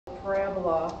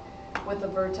parabola with the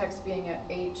vertex being at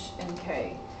H and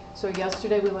K. So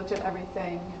yesterday we looked at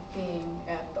everything being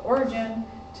at the origin.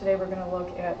 Today we're going to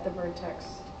look at the vertex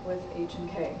with H and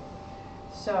K.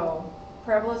 So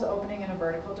parabola is opening in a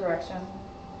vertical direction.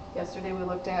 Yesterday we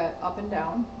looked at up and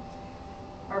down.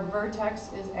 Our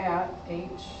vertex is at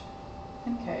H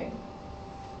and K.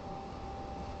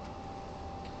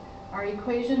 Our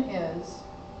equation is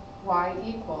y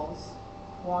equals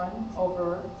 1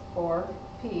 over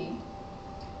 4p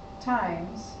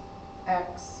times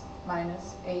x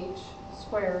minus h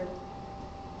squared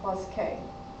plus k.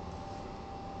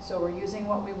 So we're using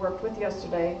what we worked with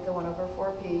yesterday, the 1 over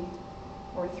 4p.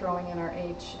 We're throwing in our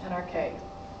h and our k.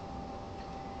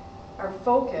 Our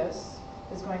focus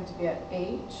is going to be at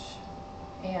h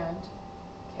and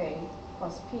k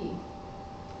plus p.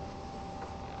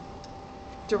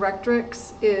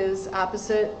 Directrix is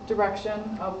opposite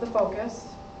direction of the focus,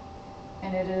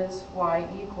 and it is y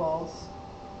equals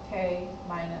k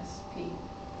minus p.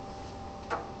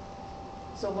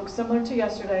 So it looks similar to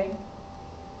yesterday,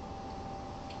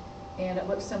 and it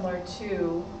looks similar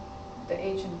to the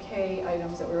h and k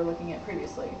items that we were looking at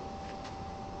previously.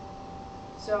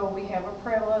 So we have a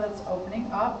parabola that's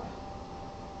opening up.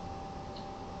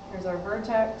 Here's our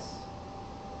vertex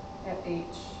at h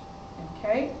and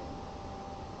k.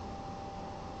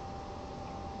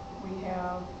 We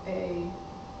have a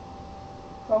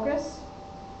focus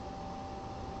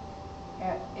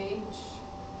at h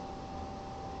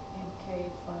and k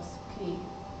plus p.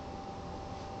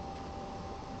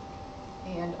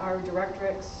 And our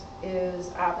directrix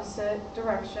is opposite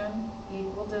direction,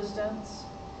 equal distance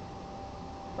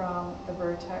from the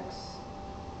vertex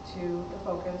to the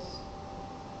focus,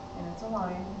 and it's a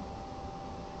line.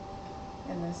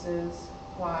 And this is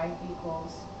y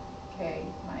equals k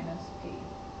minus p.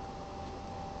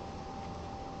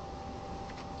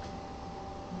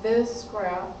 This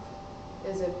graph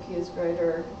is if p is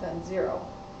greater than 0.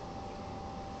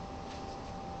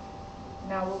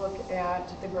 Now we'll look at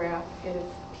the graph if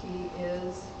p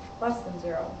is less than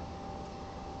 0.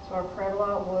 So our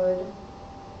parabola would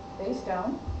face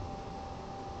down.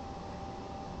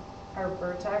 Our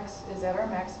vertex is at our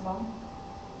maximum,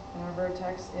 and our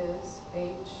vertex is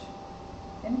h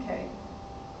and k.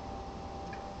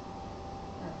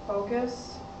 Our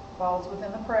focus falls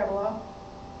within the parabola,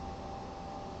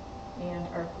 and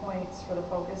our points for the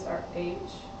focus are h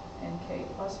and k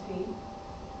plus p.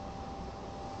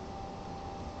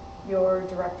 Your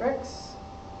directrix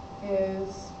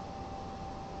is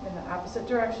in the opposite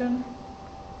direction,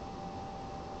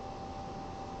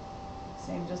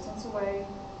 same distance away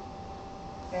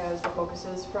as the focus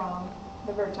is from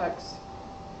the vertex,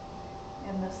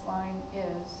 and this line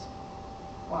is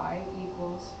y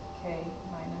equals k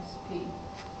minus p.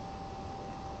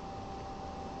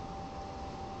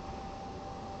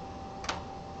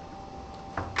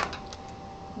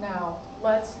 Now,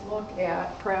 let's look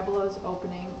at parabolas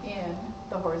opening in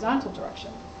the horizontal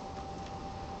direction.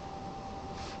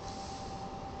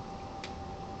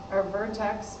 Our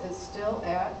vertex is still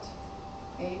at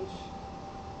h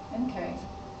and k.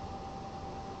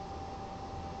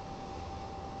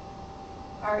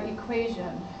 Our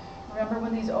equation, remember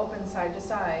when these open side to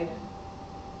side,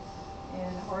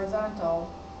 in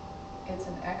horizontal, it's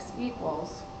an x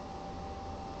equals,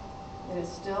 it is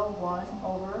still 1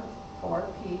 over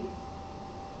 4p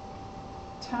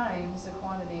times the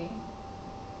quantity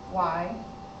y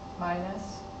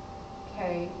minus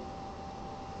k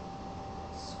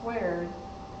squared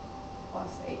plus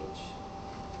h.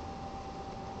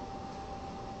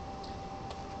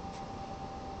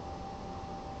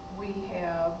 We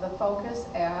have the focus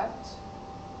at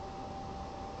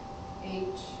h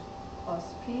plus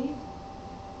p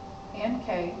and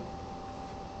k,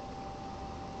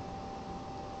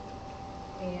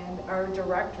 and our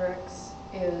directrix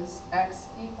is x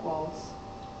equals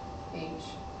h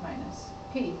minus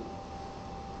p.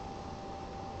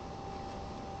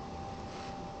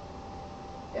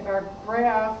 If our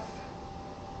graph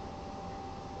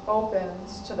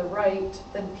opens to the right,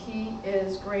 then p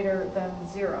is greater than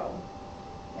 0,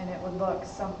 and it would look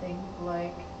something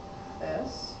like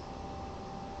this.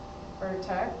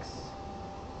 Vertex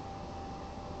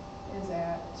is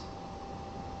at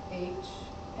h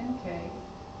and k.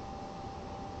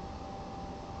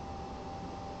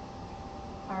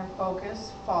 Our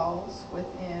focus falls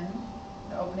within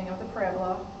the opening of the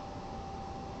parabola.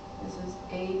 This is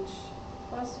h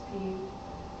plus p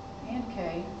and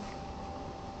k.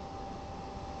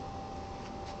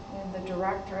 And the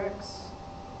directrix,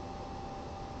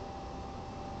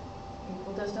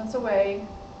 equal distance away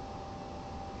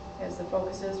as the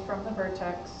focus is from the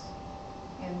vertex,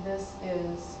 and this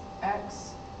is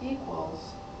x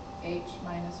equals h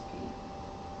minus p.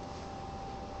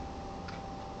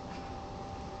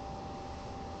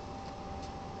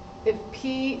 If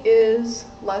p is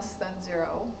less than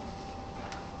 0,